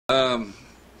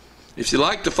If you'd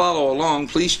like to follow along,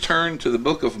 please turn to the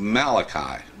book of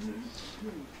Malachi,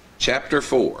 chapter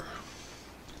 4.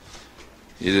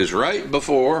 It is right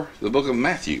before the book of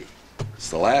Matthew. It's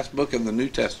the last book in the New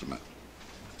Testament.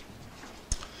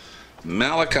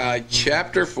 Malachi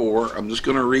chapter 4. I'm just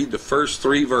going to read the first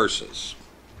 3 verses.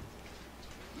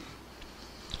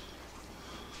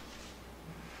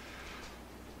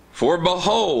 For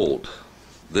behold,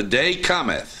 the day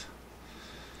cometh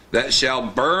that shall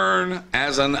burn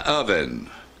as an oven,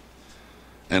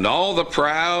 and all the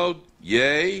proud,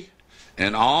 yea,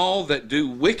 and all that do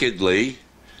wickedly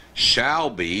shall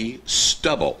be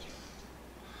stubble.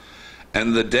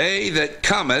 And the day that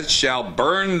cometh shall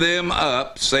burn them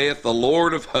up, saith the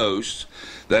Lord of hosts,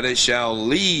 that it shall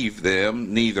leave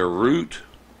them neither root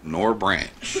nor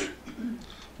branch.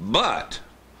 But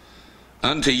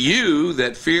unto you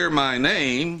that fear my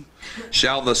name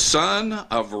shall the Son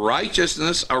of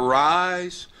Righteousness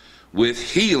arise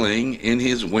with healing in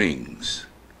his wings.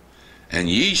 And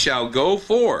ye shall go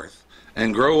forth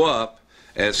and grow up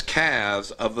as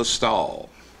calves of the stall.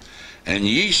 And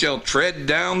ye shall tread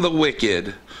down the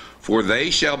wicked, for they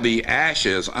shall be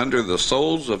ashes under the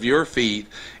soles of your feet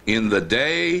in the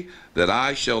day that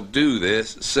I shall do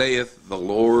this, saith the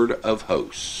Lord of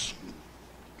hosts.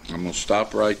 I'm going to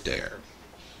stop right there.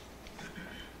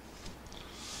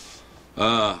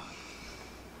 I'm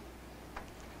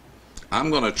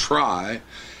going to try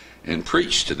and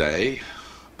preach today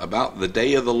about the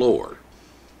day of the Lord.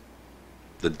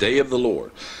 The day of the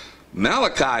Lord.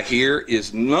 Malachi here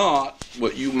is not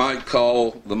what you might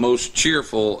call the most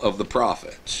cheerful of the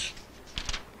prophets.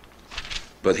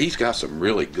 But he's got some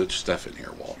really good stuff in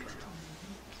here, Walter.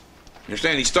 You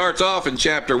understand? He starts off in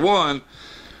chapter 1,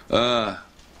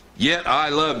 yet I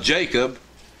loved Jacob,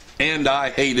 and I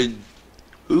hated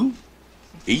who?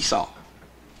 Esau.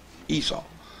 Esau.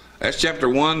 That's chapter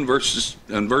 1, verse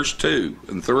 2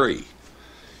 and 3.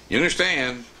 You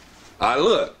understand? I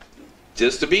looked.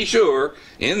 Just to be sure,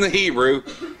 in the Hebrew,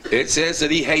 it says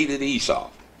that he hated Esau.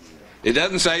 It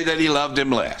doesn't say that he loved him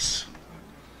less.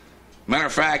 Matter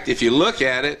of fact, if you look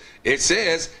at it, it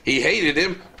says he hated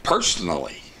him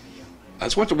personally.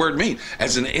 That's what the word means,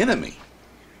 as an enemy.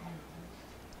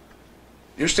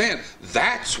 You understand?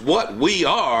 That's what we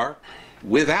are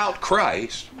without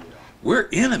Christ. We're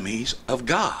enemies of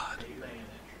God.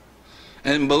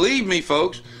 And believe me,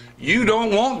 folks, you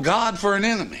don't want God for an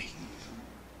enemy.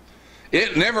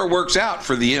 It never works out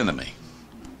for the enemy.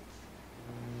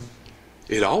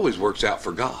 It always works out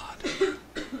for God.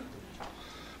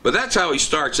 But that's how he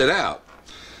starts it out.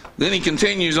 Then he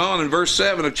continues on in verse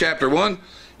 7 of chapter 1.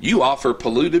 You offer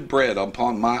polluted bread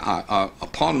upon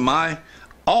my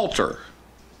altar.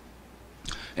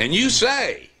 And you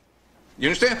say, you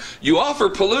understand? You offer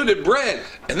polluted bread.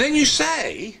 And then you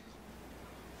say,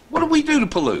 what do we do to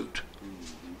pollute?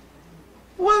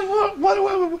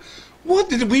 What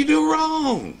did we do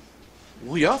wrong?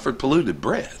 We offered polluted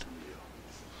bread.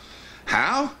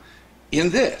 How?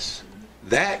 In this,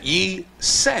 that ye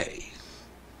say,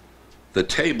 the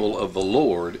table of the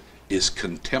Lord is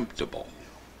contemptible.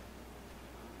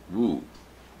 Ooh.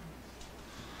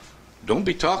 Don't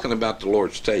be talking about the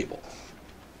Lord's table.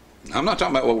 I'm not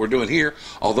talking about what we're doing here,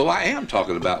 although I am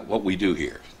talking about what we do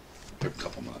here every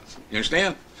couple months. You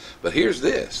understand? But here's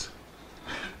this.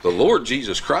 The Lord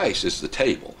Jesus Christ is the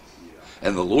table.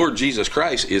 And the Lord Jesus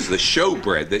Christ is the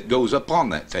showbread that goes up on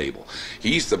that table.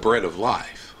 He's the bread of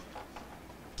life.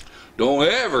 Don't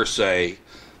ever say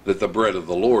that the bread of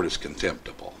the Lord is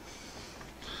contemptible.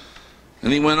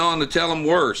 And he went on to tell them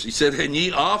worse. He said, and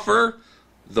ye offer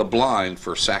the blind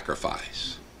for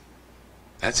sacrifice.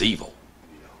 That's evil.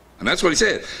 And that's what he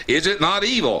said. Is it not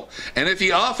evil? And if ye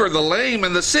offer the lame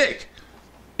and the sick,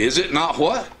 is it not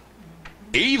what?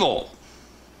 Evil.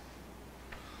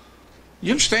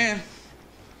 You understand?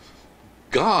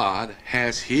 God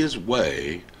has his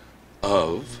way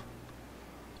of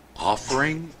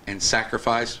offering and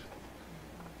sacrifice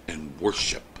and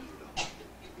worship.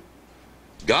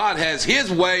 God has his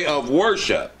way of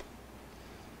worship.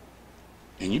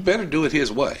 And you better do it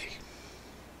his way.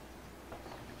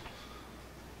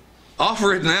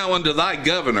 Offer it now unto thy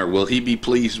governor. Will he be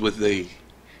pleased with thee?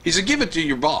 He said, give it to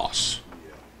your boss.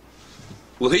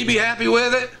 Will he be happy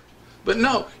with it? But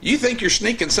no, you think you're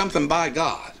sneaking something by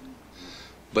God.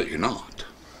 But you're not.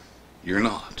 You're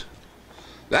not.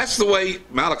 That's the way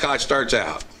Malachi starts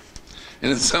out. And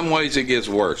in some ways it gets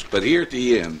worse. But here at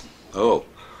the end,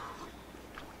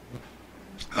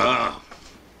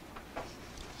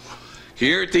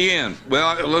 here at the end,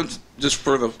 well, let's just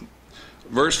for the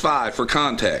verse 5 for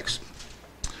context.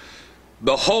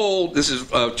 Behold, this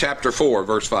is chapter 4,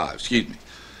 verse 5, excuse me.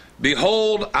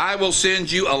 Behold, I will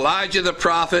send you Elijah the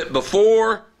prophet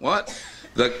before, what?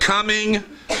 The coming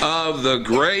of the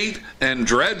great and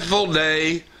dreadful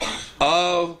day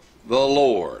of the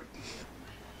Lord.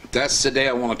 That's the day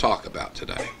I want to talk about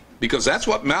today. Because that's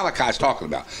what Malachi is talking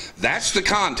about. That's the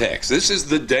context. This is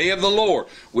the day of the Lord,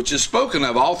 which is spoken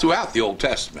of all throughout the Old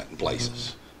Testament in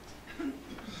places.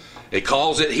 It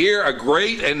calls it here a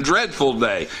great and dreadful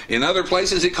day. In other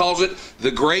places it calls it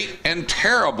the great and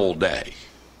terrible day.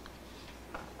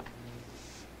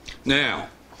 Now,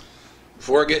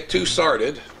 before I get too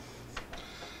started,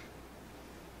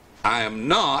 I am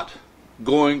not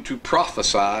going to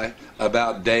prophesy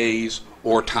about days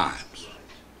or times.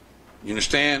 You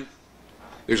understand?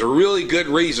 There's a really good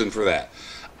reason for that.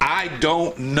 I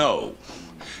don't know.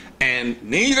 And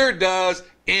neither does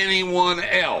anyone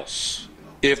else.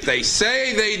 If they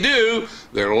say they do,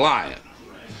 they're lying.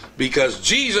 Because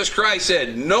Jesus Christ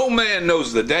said, no man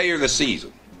knows the day or the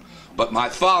season, but my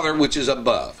Father which is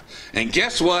above. And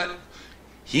guess what?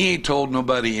 He ain't told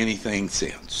nobody anything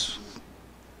since.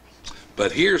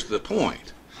 But here's the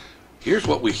point. Here's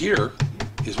what we hear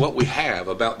is what we have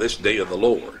about this day of the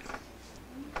Lord.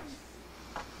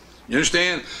 You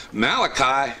understand?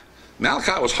 Malachi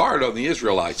was hard on the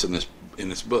Israelites in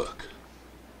this book.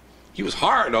 He was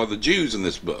hard on the Jews in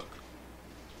this book.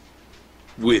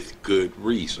 With good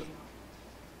reason.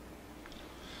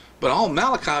 But all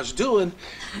Malachi's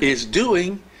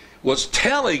doing was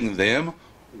telling them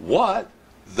what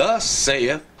thus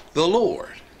saith the Lord.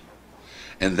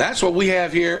 And that's what we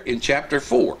have here in chapter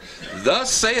 4.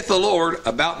 Thus saith the Lord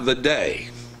about the day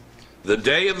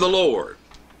of the Lord.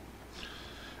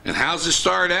 And how's it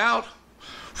start out?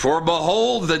 For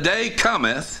behold, the day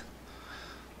cometh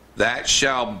that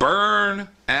shall burn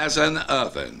as an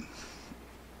oven.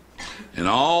 And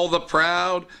all the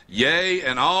proud, yea,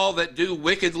 and all that do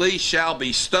wickedly shall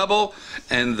be stubble,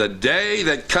 and the day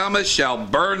that cometh shall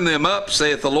burn them up,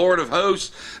 saith the Lord of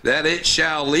hosts, that it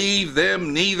shall leave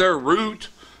them neither root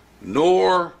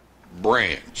nor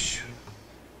branch.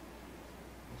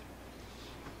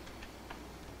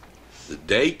 The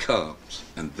day comes,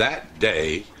 and that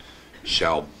day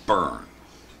shall burn.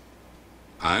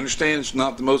 I understand it's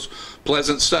not the most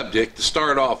pleasant subject to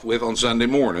start off with on Sunday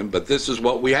morning, but this is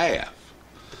what we have.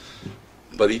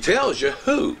 But he tells you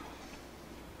who.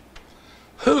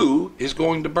 Who is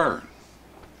going to burn?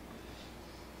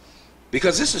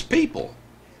 Because this is people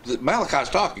that Malachi's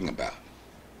talking about.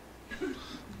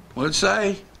 What did it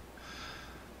say?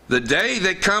 The day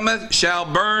that cometh shall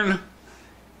burn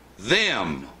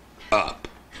them up.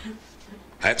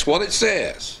 That's what it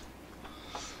says.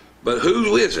 But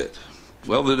who is it?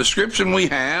 Well, the description we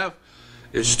have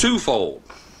is twofold.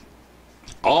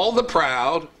 All the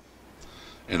proud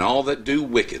and all that do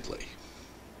wickedly.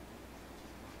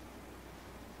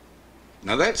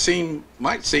 Now that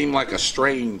might seem like a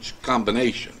strange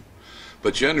combination,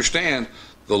 but you understand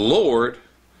the Lord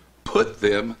put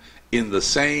them in the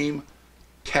same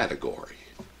category.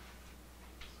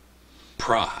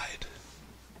 Pride.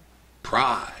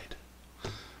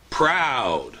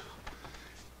 Proud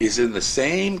is in the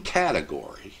same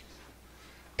category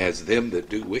as them that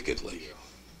do wickedly.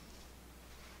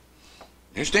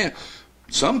 Understand?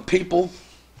 Some people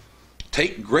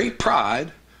take great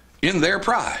pride in their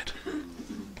pride.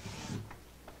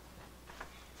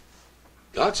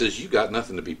 God says you got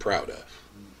nothing to be proud of.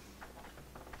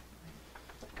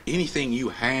 Anything you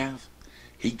have,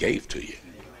 he gave to you.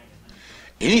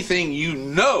 Anything you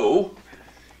know,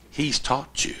 he's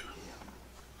taught you.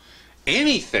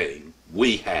 Anything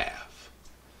we have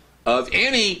of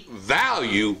any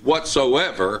value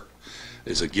whatsoever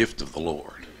is a gift of the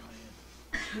Lord.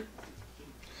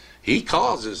 He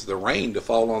causes the rain to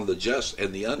fall on the just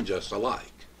and the unjust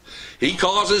alike. He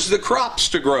causes the crops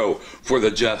to grow for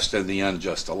the just and the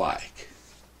unjust alike.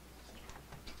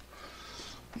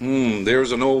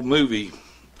 There's an old movie,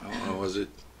 I don't know, was it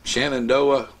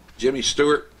Shenandoah, Jimmy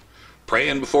Stewart,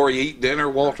 praying before you eat dinner,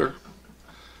 Walter?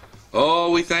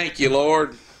 Oh, we thank you,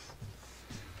 Lord.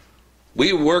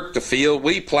 We worked the field,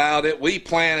 we plowed it, we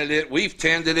planted it, we've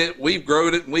tended it, we've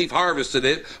grown it, and we've harvested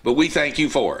it, but we thank you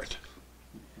for it.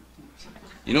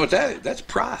 You know what that is? That's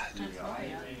pride.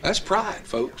 That's pride,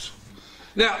 folks.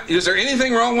 Now, is there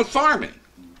anything wrong with farming?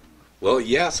 Well,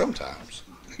 yeah, sometimes.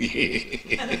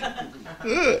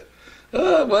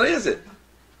 What is it?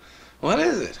 What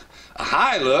is it? A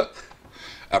high look,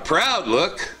 a proud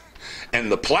look,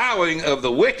 and the plowing of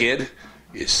the wicked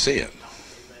is sin.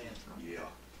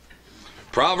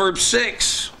 Proverbs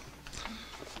 6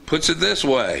 puts it this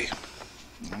way.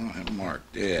 I don't have it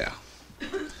marked. Yeah.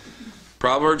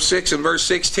 Proverbs 6 and verse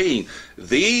 16.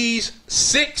 These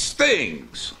 6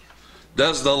 things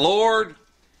does the Lord,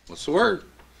 what's the word?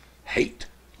 Hate.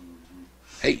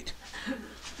 Hate.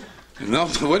 No,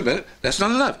 wait a minute. That's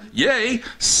not enough. Yea,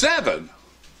 7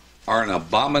 are an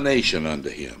abomination unto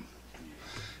him.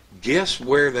 Guess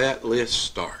where that list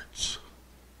starts?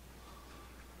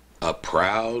 A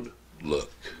proud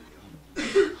look,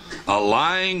 a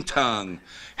lying tongue,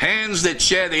 hands that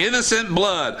shed innocent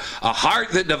blood, a heart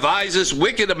that devises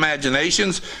wicked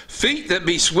imaginations, feet that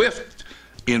be swift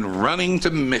in running to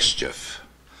mischief,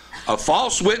 a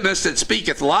false witness that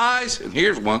speaketh lies, and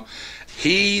here's one,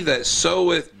 he that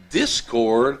soweth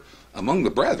discord among the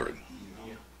brethren.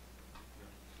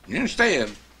 You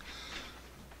understand?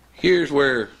 Here's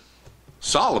where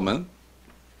Solomon,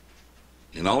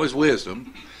 in all his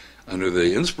wisdom, under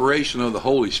the inspiration of the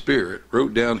Holy Spirit,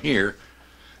 wrote down here,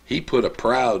 he put a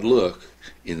proud look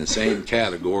in the same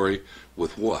category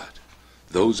with what?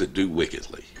 Those that do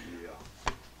wickedly.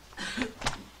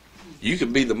 You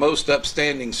can be the most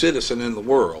upstanding citizen in the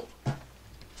world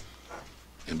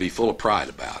and be full of pride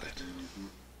about it.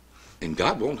 And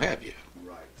God won't have you.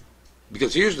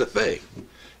 Because here's the thing.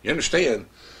 You understand?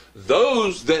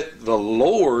 Those that the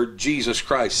Lord Jesus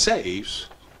Christ saves,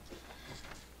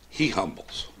 he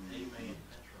humbles.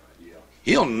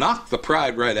 He'll knock the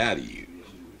pride right out of you.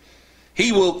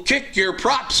 He will kick your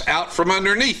props out from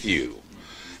underneath you.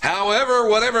 However,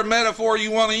 whatever metaphor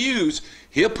you want to use,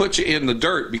 he'll put you in the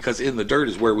dirt, because in the dirt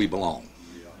is where we belong.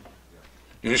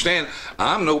 You understand?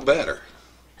 I'm no better.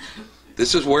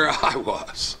 This is where I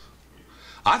was.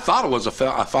 I thought I was a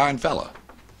fine fella.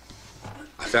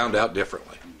 I found out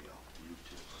differently.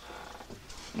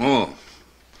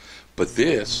 But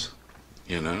this,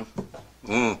 when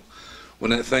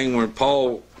that thing where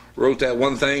Paul wrote that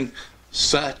one thing,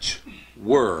 such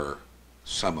were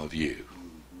some of you.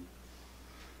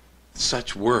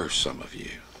 Such were some of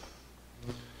you.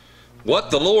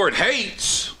 What the Lord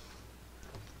hates,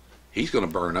 he's going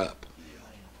to burn up.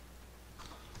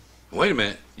 Wait a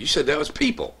minute, you said that was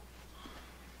people.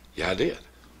 Yeah, I did.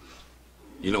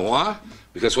 You know why?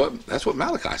 Because that's what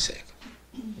Malachi said.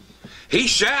 He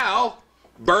shall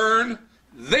burn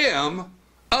them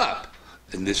up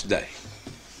in this day.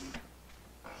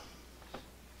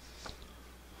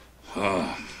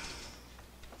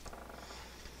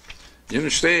 You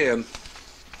understand?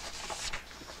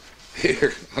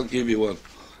 Here, I'll give you one.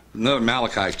 Another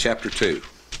Malachi, chapter 2.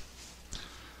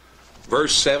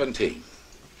 Verse 17.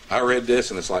 I read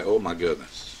this and it's like, oh my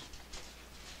goodness.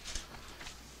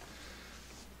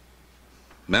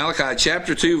 Malachi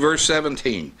chapter 2, verse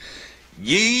 17.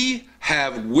 Ye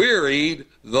have wearied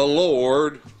the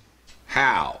Lord,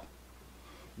 how?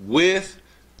 With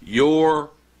your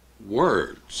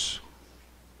words.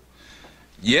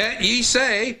 Yet ye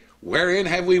say, wherein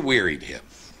have we wearied him?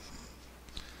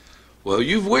 Well,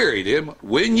 you've wearied him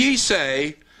when ye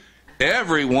say,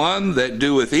 everyone that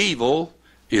doeth evil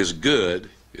is good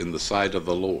in the sight of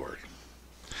the Lord,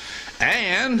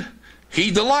 and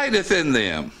he delighteth in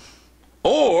them.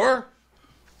 Or,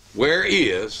 where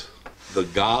is the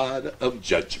God of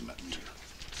judgment?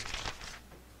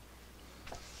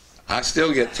 I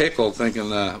still get tickled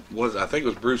thinking, I think it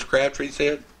was Bruce Crabtree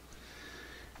said.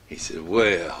 He said,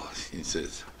 he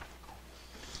says,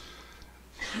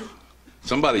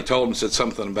 somebody told him, said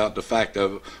something about the fact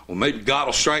of, well, maybe God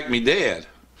will strike me dead.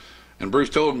 And Bruce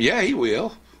told him, yeah, he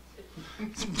will.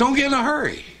 Don't get in a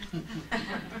hurry.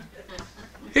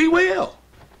 He will.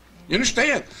 You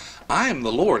understand? I am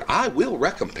the Lord. I will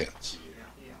recompense.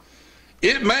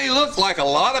 It may look like a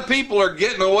lot of people are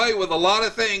getting away with a lot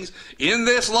of things in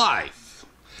this life.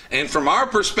 And from our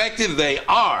perspective, they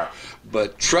are.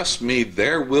 But trust me,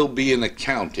 there will be an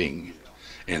accounting.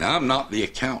 And I'm not the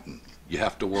accountant you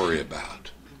have to worry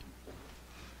about.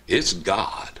 It's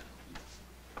God.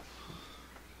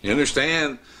 You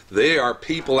understand? There are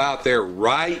people out there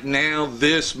right now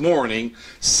this morning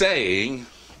saying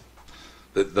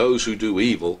that those who do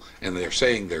evil, and they're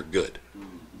saying they're good.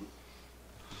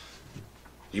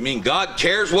 You mean God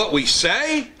cares what we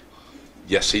say?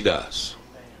 Yes, he does.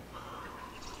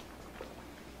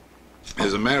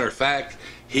 As a matter of fact,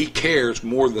 he cares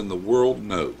more than the world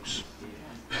knows.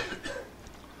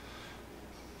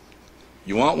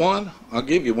 You want one? I'll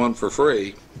give you one for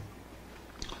free.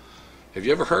 Have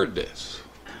you ever heard this?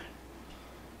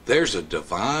 There's a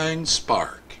divine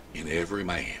spark in every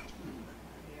man.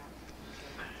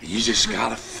 You just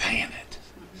gotta fan it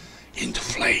into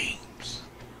flames.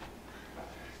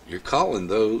 You're calling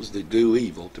those that do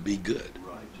evil to be good.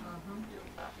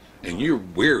 And you're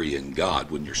wearying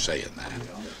God when you're saying that.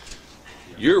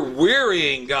 You're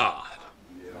wearying God.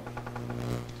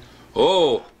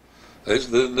 Oh,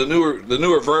 the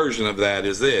newer version of that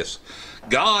is this.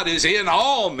 God is in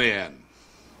all men.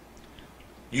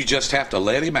 You just have to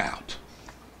let him out.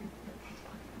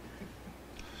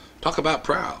 Talk about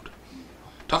proud.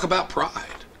 Talk about pride.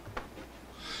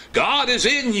 God is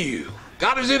in you.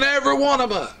 God is in every one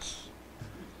of us.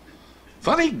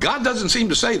 Funny, God doesn't seem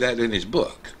to say that in his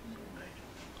book.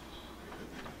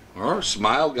 Or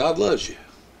smile, God loves you.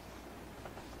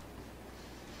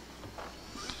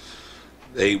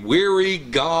 They weary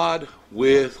God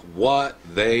with what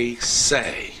they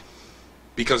say.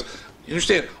 Because, you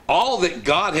understand, all that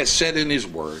God has said in his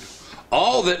word,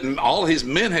 all that all his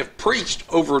men have preached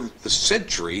over the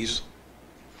centuries,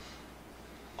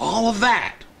 all of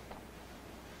that.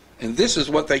 And this is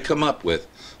what they come up with.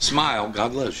 Smile,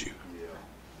 God loves you.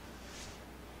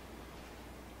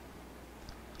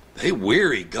 They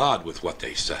weary God with what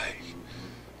they say.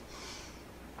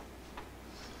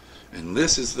 And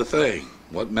this is the thing,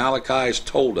 what Malachi has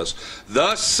told us.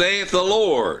 Thus saith the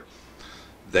Lord,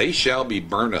 they shall be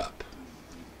burnt up.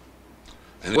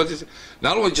 And what is it?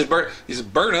 Not only just burn, he says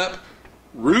burn up,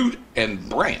 root and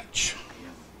branch.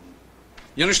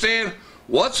 You understand?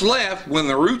 What's left when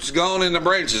the root's gone and the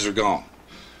branches are gone?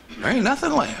 There ain't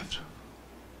nothing left.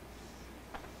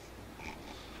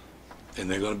 And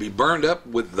they're going to be burned up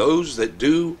with those that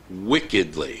do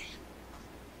wickedly.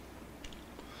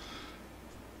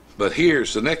 But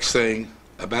here's the next thing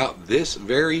about this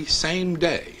very same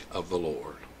day of the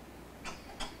Lord.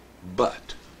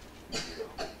 But.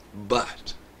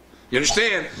 You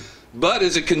understand? But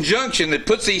is a conjunction that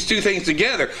puts these two things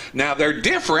together. Now they're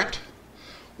different.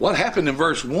 What happened in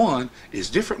verse 1 is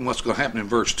different than what's going to happen in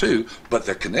verse 2, but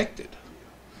they're connected.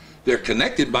 They're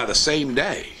connected by the same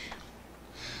day.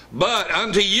 But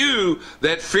unto you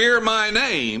that fear my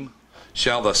name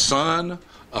shall the Son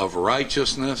of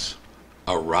Righteousness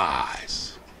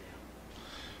arise,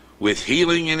 with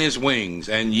healing in his wings,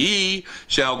 and ye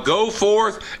shall go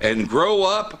forth and grow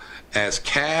up as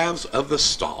calves of the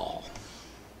stall.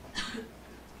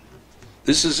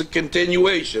 This is a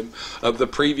continuation of the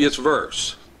previous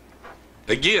verse.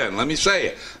 Again, let me say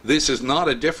it. This is not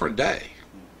a different day.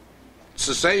 It's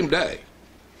the same day.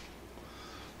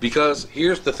 Because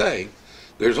here's the thing.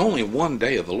 There's only one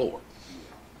day of the Lord.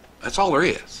 That's all there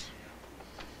is.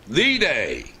 The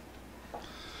day.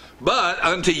 But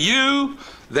unto you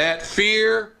that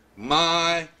fear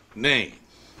my name.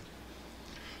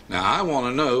 Now I want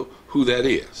to know who that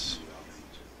is.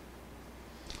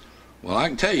 Well, I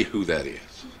can tell you who that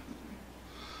is.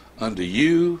 Unto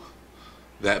you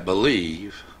that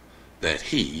believe that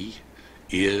he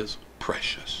is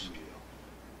precious.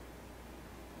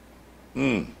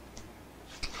 Unto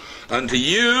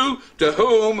you to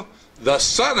whom the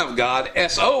Son of God,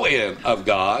 S-O-N of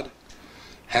God,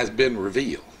 has been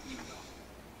revealed.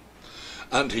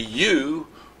 Unto you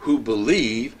who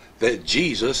believe that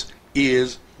Jesus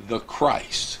is the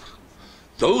Christ.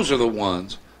 Those are the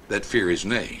ones that fear his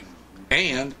name.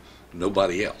 And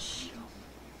nobody else.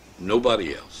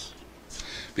 Nobody else.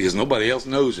 Because nobody else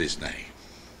knows his name.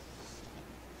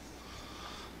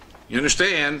 You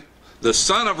understand? The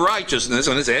Son of Righteousness,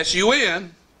 and it's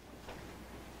S-U-N.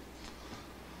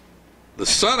 The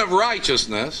Son of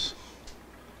Righteousness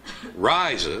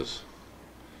rises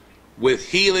with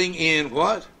healing in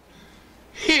what?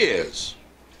 His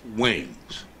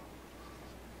wings.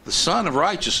 The Son of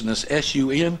Righteousness,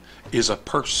 S-U-N, is a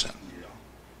person.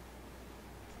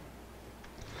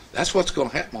 That's what's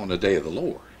going to happen on the day of the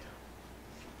Lord.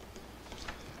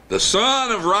 The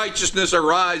Son of Righteousness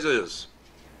arises.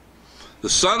 The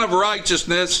Son of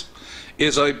Righteousness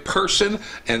is a person,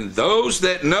 and those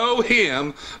that know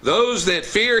him, those that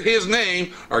fear his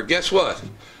name, are, guess what?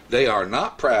 They are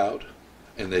not proud,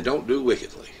 and they don't do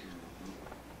wickedly.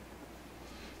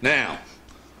 Now,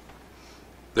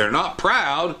 they're not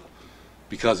proud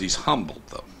because he's humbled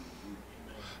them.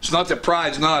 It's not that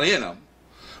pride's not in them,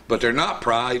 but they're not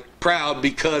proud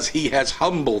because he has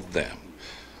humbled them.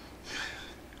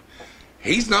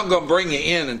 He's not going to bring you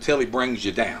in until he brings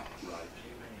you down.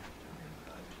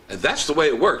 And that's the way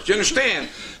it works. You understand?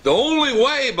 The only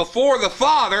way before the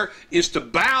Father is to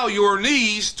bow your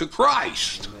knees to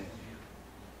Christ.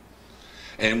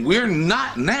 And we're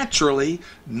not naturally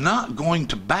not going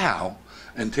to bow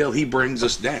until he brings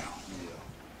us down.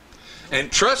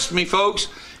 And trust me, folks,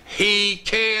 he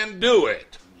can do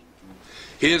it.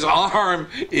 His arm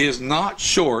is not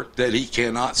short that he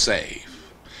cannot save.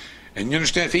 And you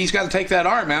understand, if he's got to take that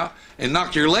arm out and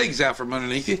knock your legs out from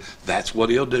underneath you, that's what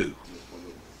he'll do.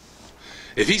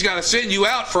 If he's got to send you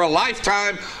out for a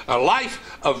lifetime, a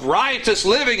life of riotous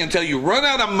living until you run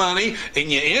out of money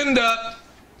and you end up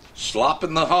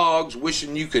slopping the hogs,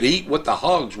 wishing you could eat what the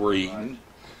hogs were eating,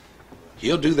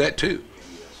 he'll do that too.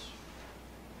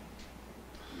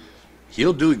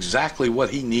 He'll do exactly what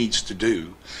he needs to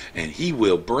do, and he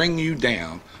will bring you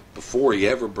down before he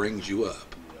ever brings you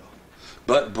up.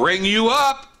 But bring you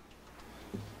up,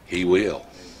 he will.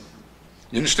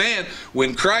 You understand?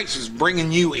 When Christ is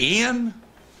bringing you in,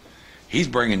 he's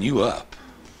bringing you up.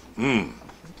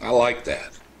 I like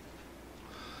that.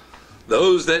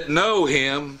 Those that know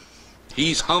him,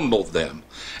 he's humbled them.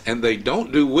 And they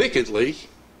don't do wickedly.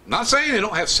 I'm not saying they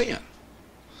don't have sin.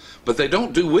 But they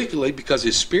don't do wickedly because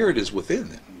his Spirit is within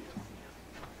them.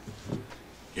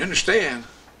 You understand?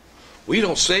 We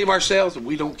don't save ourselves and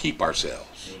we don't keep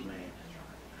ourselves.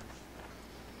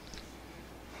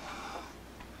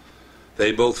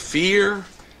 They both fear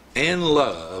and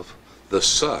love the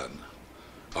Son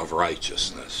of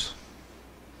Righteousness.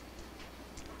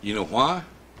 You know why?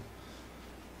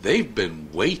 They've been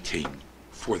waiting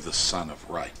for the Son of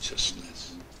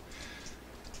Righteousness.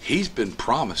 He's been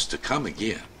promised to come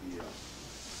again.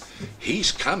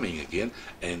 He's coming again,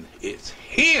 and it's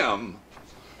him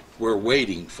we're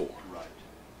waiting for.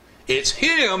 It's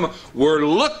him we're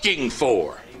looking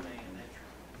for.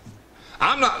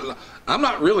 I'm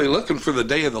not really looking for the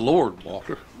day of the Lord,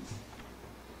 Walter.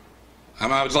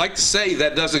 I would like to say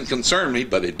that doesn't concern me,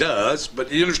 but it does.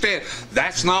 But you understand,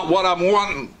 that's not what I'm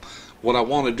wanting. What I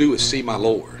want to do is see my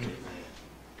Lord.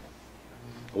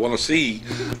 I want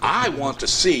to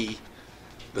see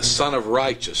the Son of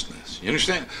Righteousness. You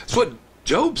understand? That's what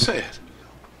Job said.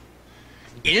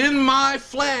 In my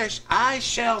flesh I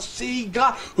shall see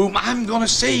God, whom I'm going to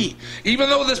see. Even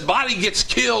though this body gets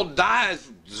killed,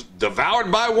 dies,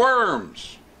 devoured by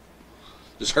worms.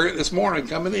 Just heard it this morning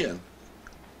coming in.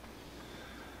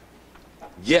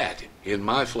 Yet in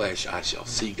my flesh I shall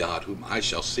see God, whom I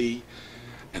shall see,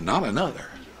 and not another.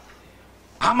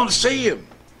 I'm going to see him.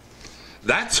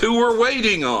 That's who we're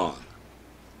waiting on.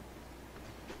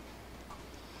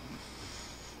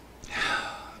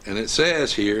 And it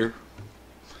says here,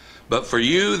 but for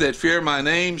you that fear my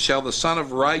name shall the Son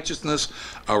of Righteousness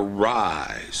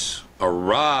arise.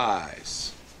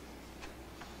 Arise.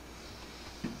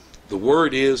 The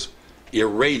word is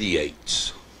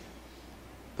irradiates.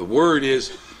 The word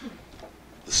is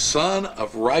the Son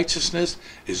of Righteousness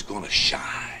is going to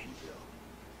shine.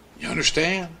 You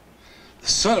understand?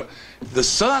 The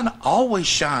sun always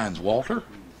shines, Walter.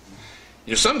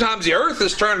 You know, sometimes the earth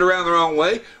is turned around the wrong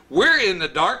way. We're in the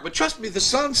dark, but trust me, the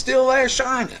sun's still there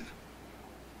shining.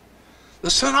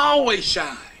 The sun always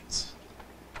shines.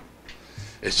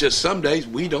 It's just some days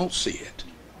we don't see it.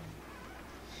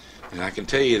 And I can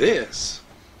tell you this,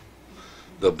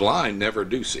 the blind never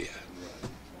do see it.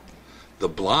 The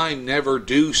blind never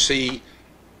do see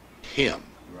him,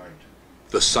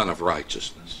 the Son of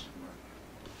Righteousness.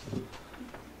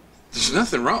 There's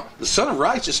nothing wrong. The Son of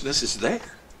Righteousness is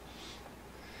there.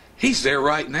 He's there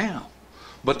right now.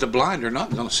 But the blind are not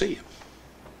going to see him.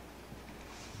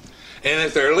 And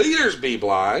if their leaders be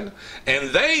blind,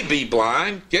 and they be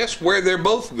blind, guess where they're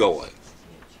both going?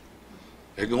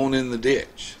 They're going in the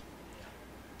ditch.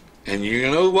 And you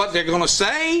know what they're going to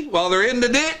say while they're in the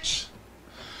ditch?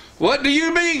 What do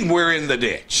you mean we're in the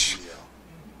ditch?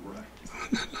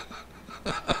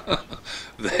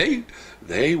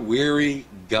 They weary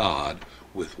God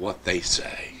with what they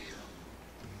say.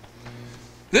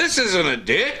 This isn't a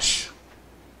ditch.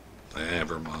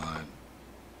 Never mind.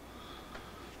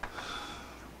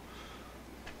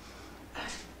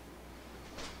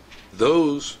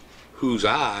 Those whose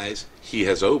eyes he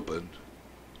has opened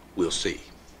will see.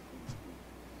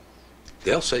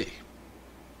 They'll see.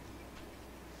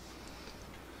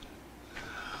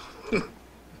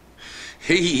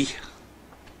 He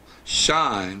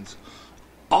shines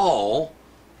all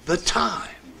the time.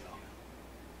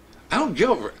 I don't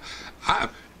give over.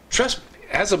 Trust me,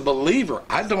 as a believer,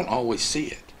 I don't always see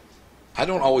it. I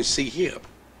don't always see him.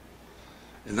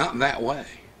 And not in that way.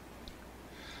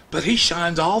 But he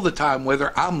shines all the time,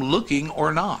 whether I'm looking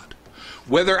or not.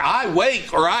 Whether I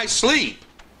wake or I sleep,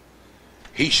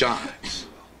 he shines.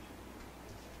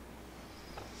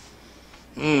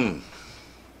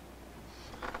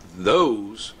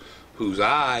 Those whose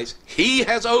eyes he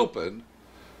has opened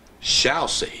shall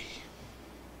see.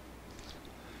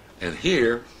 And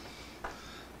here,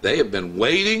 they have been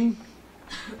waiting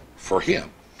for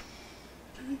him.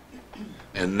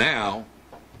 And now,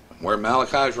 where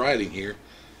Malachi is writing here,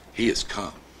 he has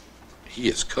come. He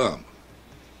has come.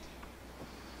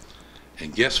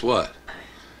 And guess what?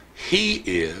 He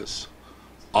is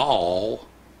all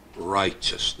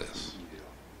righteousness.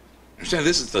 Understand,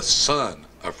 this is the Son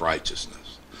of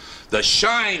Righteousness. The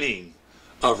shining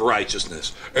of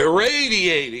righteousness.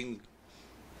 Irradiating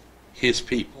his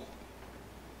people.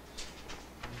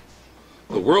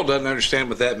 The world doesn't understand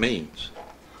what that means.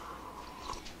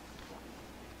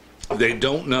 They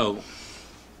don't know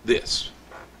this.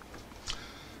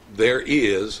 There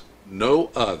is no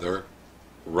other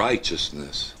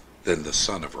righteousness than the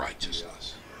Son of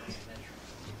Righteousness.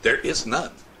 There is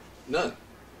none. None.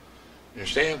 You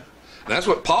understand? And that's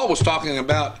what Paul was talking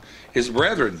about his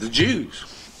brethren, the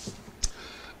Jews.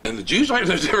 And the Jews aren't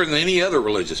no different than any other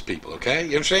religious people, okay?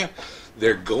 You understand?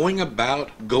 They're going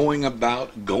about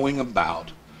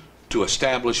to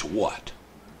establish what?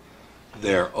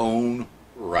 Their own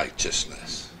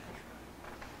righteousness.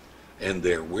 And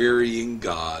they're wearying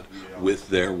God with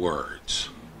their words.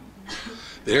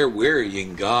 They're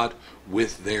wearying God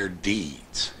with their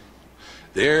deeds.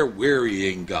 They're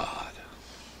wearying God.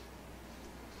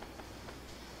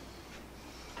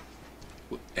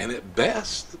 And at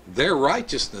best, their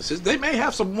righteousness is, they may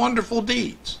have some wonderful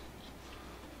deeds,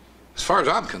 as far as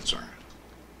I'm concerned.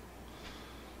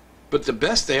 But the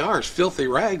best they are is filthy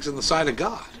rags in the sight of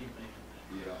God.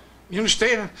 You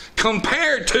understand?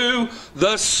 Compared to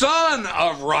the Son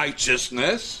of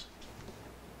Righteousness,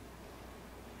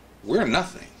 we're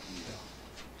nothing.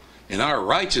 And our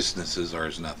righteousnesses are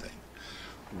as nothing.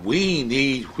 We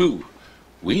need who?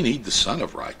 We need the Son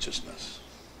of Righteousness.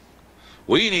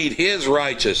 We need His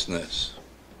righteousness.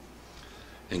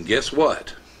 And guess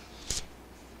what?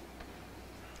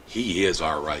 He is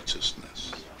our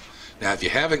righteousness. Now, if you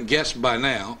haven't guessed by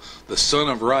now, the Son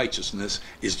of Righteousness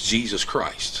is Jesus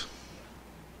Christ.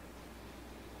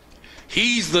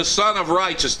 He's the Son of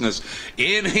Righteousness.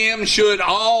 In Him should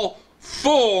all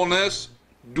fullness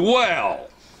dwell.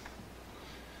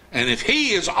 And if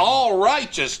He is all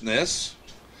righteousness,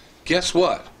 guess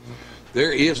what?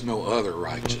 There is no other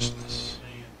righteousness.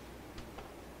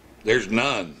 There's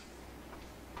none.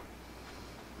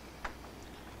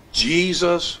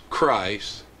 Jesus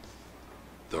Christ,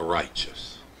 the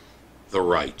righteous. The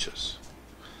righteous.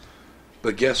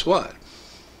 But guess what?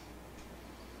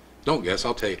 Don't guess,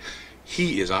 I'll tell you.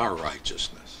 He is our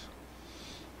righteousness.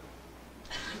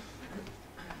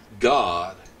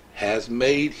 God has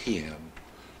made Him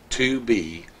to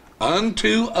be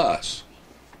unto us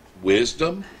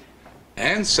wisdom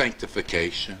and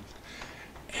sanctification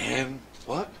and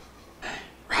what?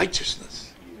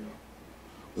 Righteousness.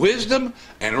 Wisdom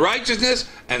and righteousness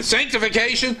and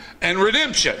sanctification and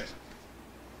redemption.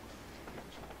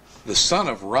 The Son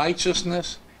of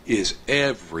Righteousness is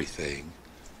everything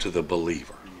to the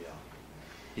believer.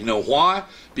 You know why?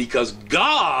 Because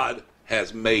God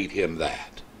has made Him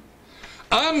that.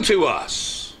 Unto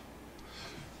us.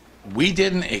 We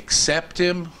didn't accept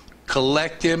Him,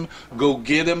 collect Him, go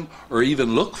get Him, or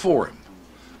even look for Him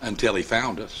until He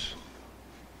found us.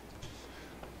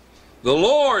 The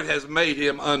Lord has made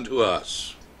Him unto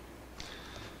us.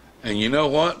 And you know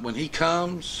what? When He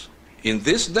comes in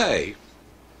this day,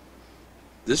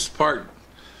 this part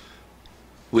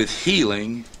with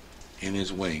healing in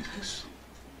His wings.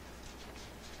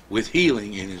 With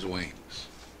healing in His wings.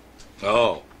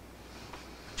 Oh.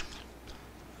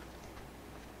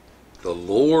 The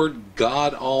Lord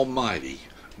God Almighty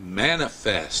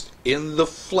manifest in the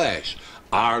flesh,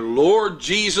 our Lord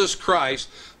Jesus Christ,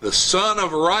 the Son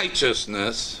of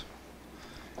Righteousness,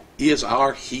 is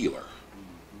our healer.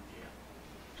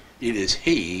 It is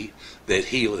He that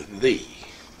healeth thee.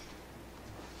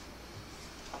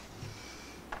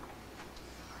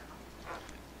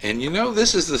 And you know,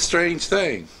 this is the strange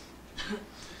thing.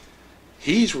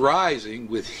 He's rising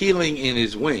with healing in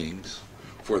His wings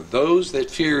for those that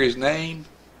fear His name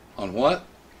on what?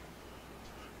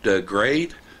 The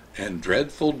great and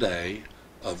dreadful day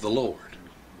of the Lord.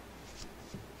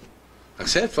 Like I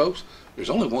said, folks, there's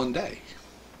only one day.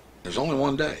 There's only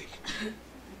one day.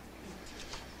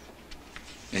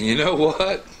 And you know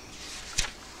what?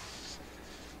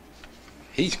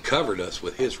 He's covered us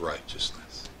with His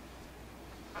righteousness.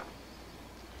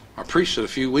 I preached it a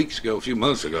few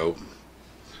months ago.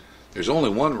 There's only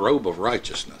one robe of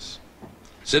righteousness. I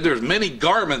said there's many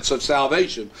garments of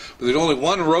salvation, but there's only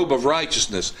one robe of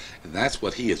righteousness, and that's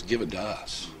what He has given to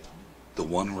us. The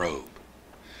one robe.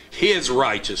 His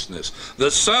righteousness.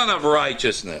 The Son of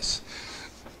Righteousness.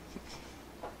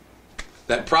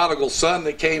 That prodigal son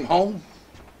that came home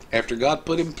after God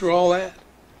put him through all that,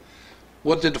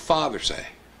 what did the Father say?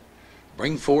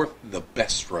 Bring forth the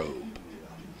best robe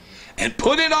and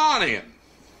put it on him.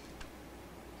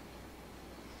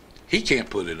 He can't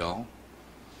put it on,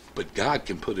 but God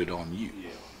can put it on you.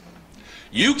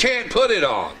 You can't put it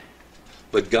on,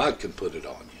 but God can put it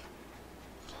on you.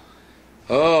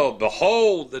 Oh,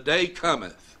 behold, the day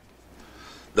cometh.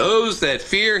 Those that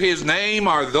fear His name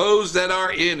are those that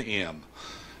are in Him,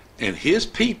 and His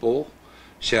people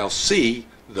shall see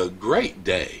the great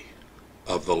day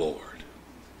of the Lord.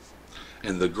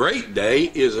 And the great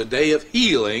day is a day of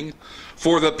healing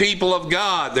for the people of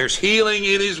God. There's healing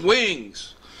in his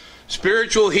wings.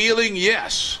 Spiritual healing,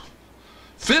 yes.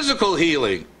 Physical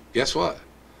healing, guess what?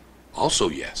 Also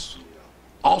yes.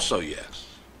 Also yes.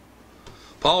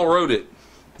 Paul wrote it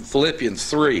in Philippians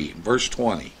 3, verse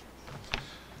 20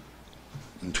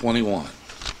 and 21.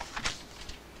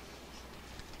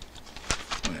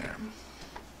 There.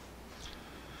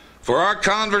 For our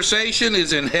conversation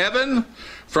is in heaven,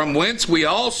 from whence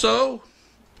also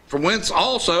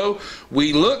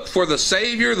we look for the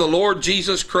Savior, the Lord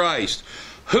Jesus Christ,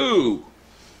 who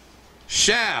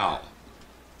shall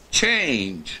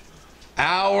change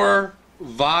our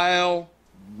vile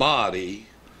body,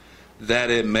 that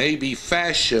it may be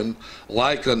fashioned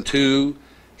like unto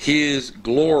his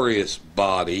glorious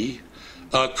body,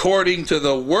 according to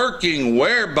the working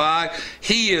whereby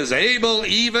he is able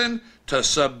even to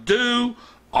subdue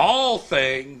all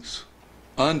things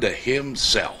unto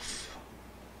himself.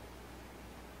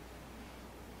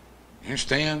 You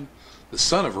understand? The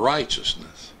Son of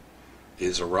Righteousness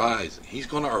is arising. He's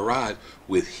going to arise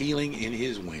with healing in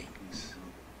his wings.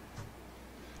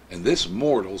 And this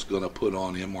mortal's going to put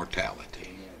on immortality.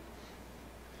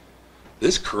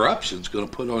 This corruption's going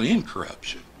to put on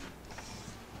incorruption.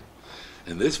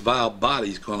 And this vile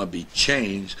body's going to be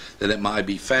changed that it might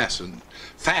be fashioned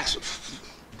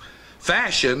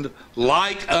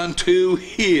like unto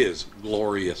his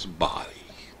glorious body.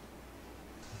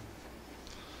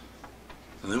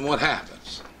 And then what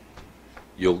happens?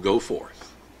 You'll go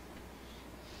forth.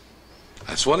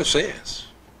 That's what it says.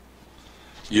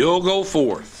 You'll go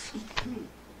forth.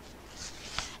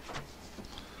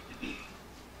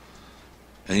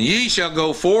 And ye shall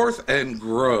go forth and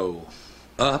grow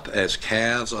up as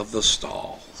calves of the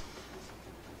stall.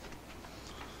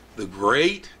 The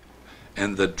great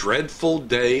and the dreadful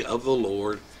day of the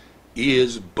Lord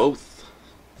is both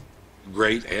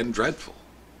great and dreadful.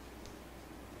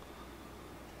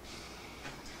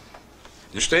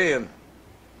 Understand?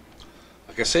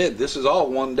 Like I said, this is all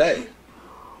one day.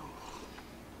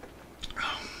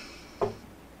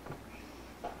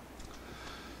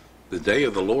 The day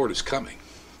of the Lord is coming.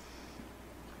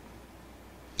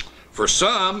 For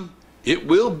some, it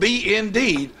will be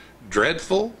indeed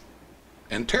dreadful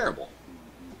and terrible.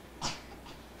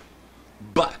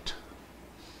 But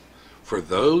for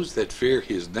those that fear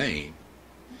his name,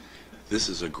 this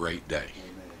is a great day.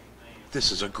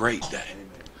 This is a great day.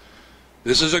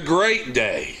 This is a great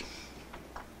day.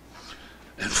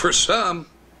 And for some,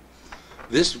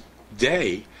 this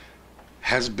day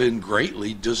has been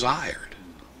greatly desired.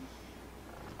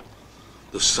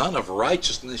 The Son of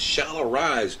Righteousness shall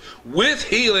arise with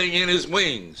healing in his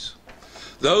wings.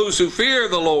 Those who fear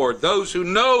the Lord, those who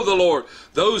know the Lord,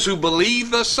 those who believe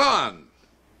the Son,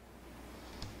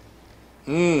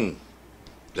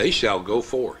 they shall go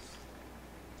forth.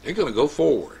 They're going to go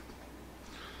forward.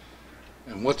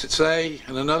 And what's it say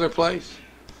in another place?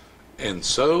 And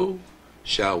so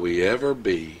shall we ever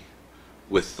be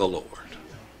with the Lord.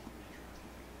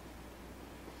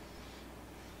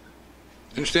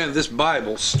 Understand, this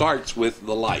Bible starts with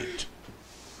the light.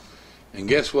 And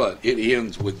guess what? It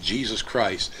ends with Jesus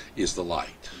Christ is the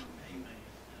light.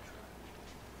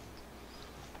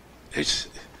 This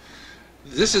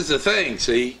is the thing,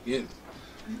 see.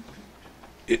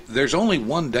 There's only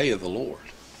one day of the Lord.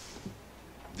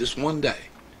 This one day.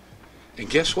 And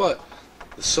guess what?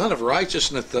 The Son of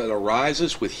Righteousness that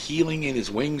arises with healing in his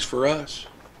wings for us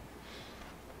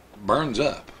burns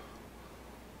up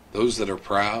those that are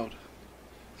proud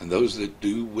and those that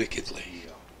do wickedly.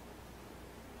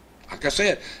 Like I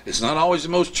said, it's not always the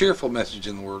most cheerful message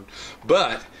in the world,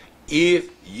 but if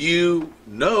you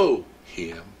know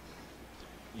him,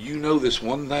 you know this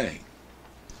one thing.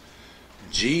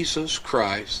 Jesus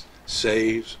Christ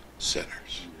saves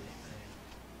sinners.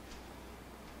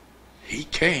 He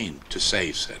came to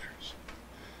save sinners.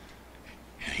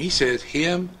 And he says,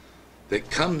 him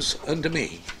that comes unto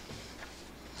me,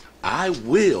 I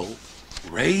will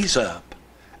raise up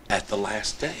at the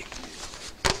last day.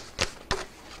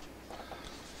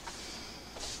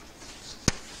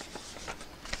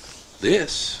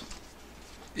 This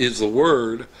is the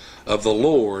word of the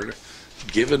Lord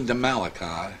given to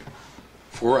Malachi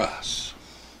for us.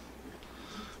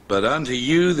 But unto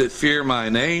you that fear my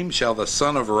name shall the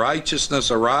Son of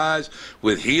Righteousness arise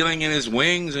with healing in his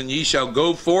wings, and ye shall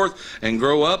go forth and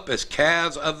grow up as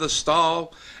calves of the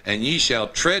stall, and ye shall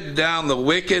tread down the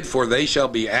wicked, for they shall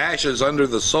be ashes under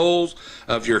the soles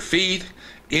of your feet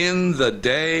in the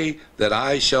day that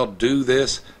I shall do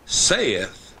this,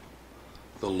 saith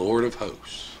the Lord of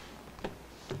hosts.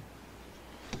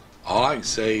 All I can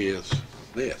say is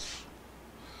this.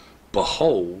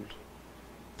 behold,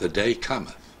 the day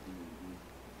cometh.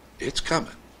 It's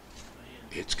coming.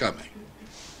 It's coming.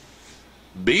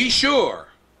 Be sure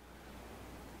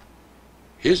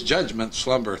his judgment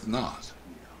slumbereth not,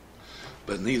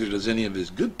 but neither does any of his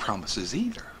good promises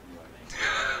either.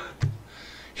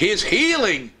 His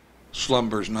healing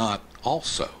slumbers not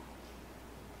also.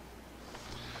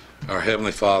 Our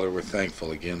Heavenly Father, we're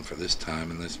thankful again for this time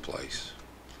and this place.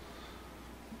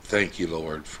 Thank you,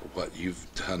 Lord, for what you've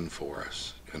done for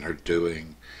us and are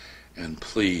doing. And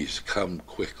please come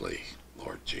quickly,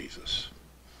 Lord Jesus.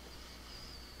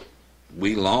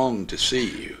 We long to see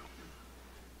you.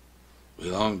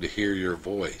 We long to hear your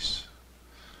voice.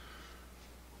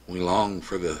 We long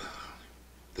for the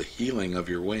healing of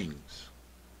your wings.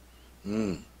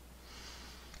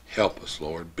 Help us,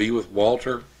 Lord. Be with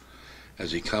Walter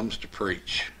as he comes to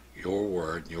preach your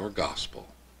word, your gospel.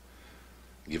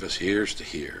 Give us ears to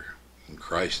hear. In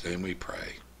Christ's name we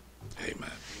pray.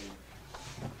 Amen.